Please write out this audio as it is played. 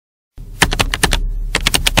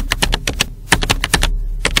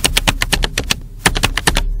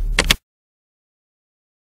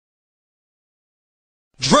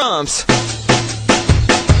drums.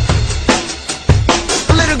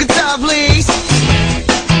 A little guitar, please. 1,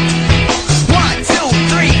 2,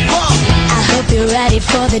 3, 4. I hope you're ready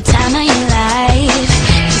for the time of your life.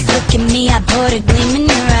 Just look at me, I put a gleam in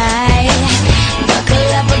your eye.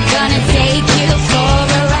 Buckle up, we're gonna take you for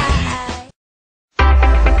a ride.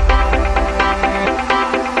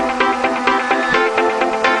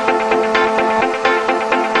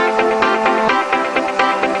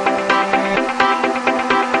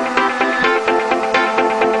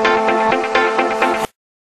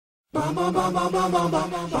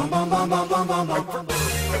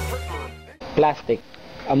 Plastic,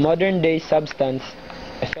 a modern-day substance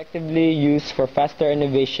effectively used for faster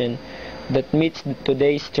innovation that meets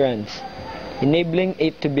today's trends, enabling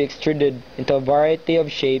it to be extruded into a variety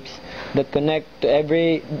of shapes that connect to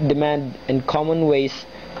every demand and common ways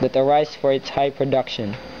that arise for its high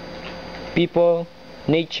production. People,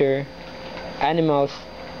 nature, animals,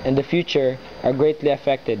 and the future are greatly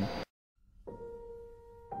affected.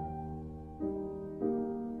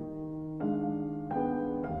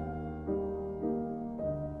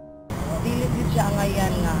 Dili gid siya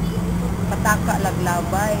ngayon nga pataka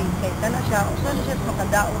laglabay kay kana siya usa na siya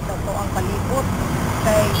makadaot sa to ang palibot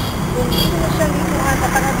kay kung hindi na siya likuhan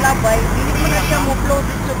sa laglabay dili man na siya mo flow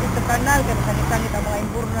dito sa kanal kay sanit-sanit ang mga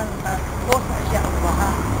imburnal ta boss na siya ang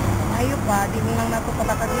baha ayo pa dili lang nato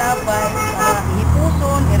patakaglabay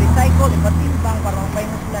ihipuson i-recycle ipatimbang para mapay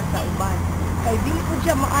na sila sa uban kay dili ko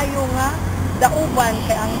siya maayo nga dauban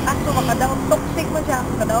kay ang aso makadaot toxic man siya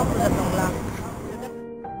makadaot sa tong lang.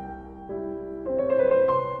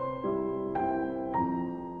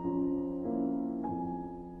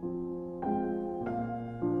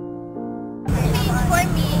 For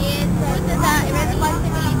me, it's due to the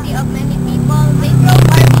irresponsibility of many people. They throw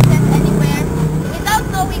garbage anywhere without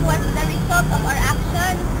knowing what's the result of our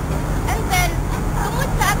actions. And then, tungod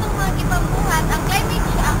sa atong mga gipambuhat, ang climate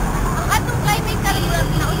change, ang atong climate kalimang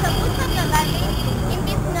nausap-usap na galing,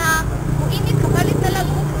 imbis na muinit, mukalit na lang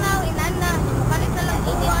buknaw, inana, mukalit na lang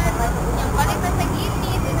uwan, yung kalit na sa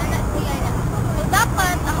ginit, inana siya na. So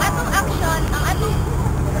dapat, ang atong action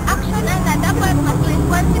na dapat mas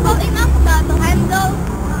responsible enough na to handle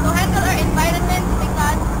our environment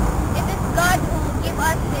because it is God who give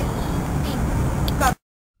us this thing.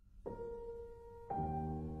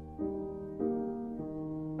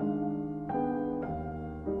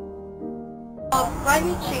 Of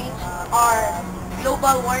climate change are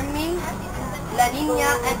global warming, La Nina,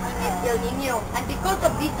 and El Nino. And because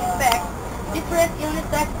of these effects, different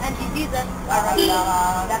illnesses and diseases arise.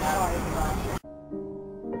 That's all.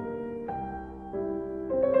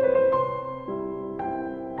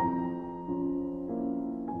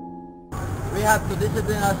 We have to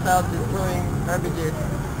discipline ourselves in throwing garbages.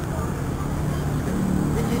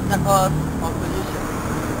 This is the cause of pollution.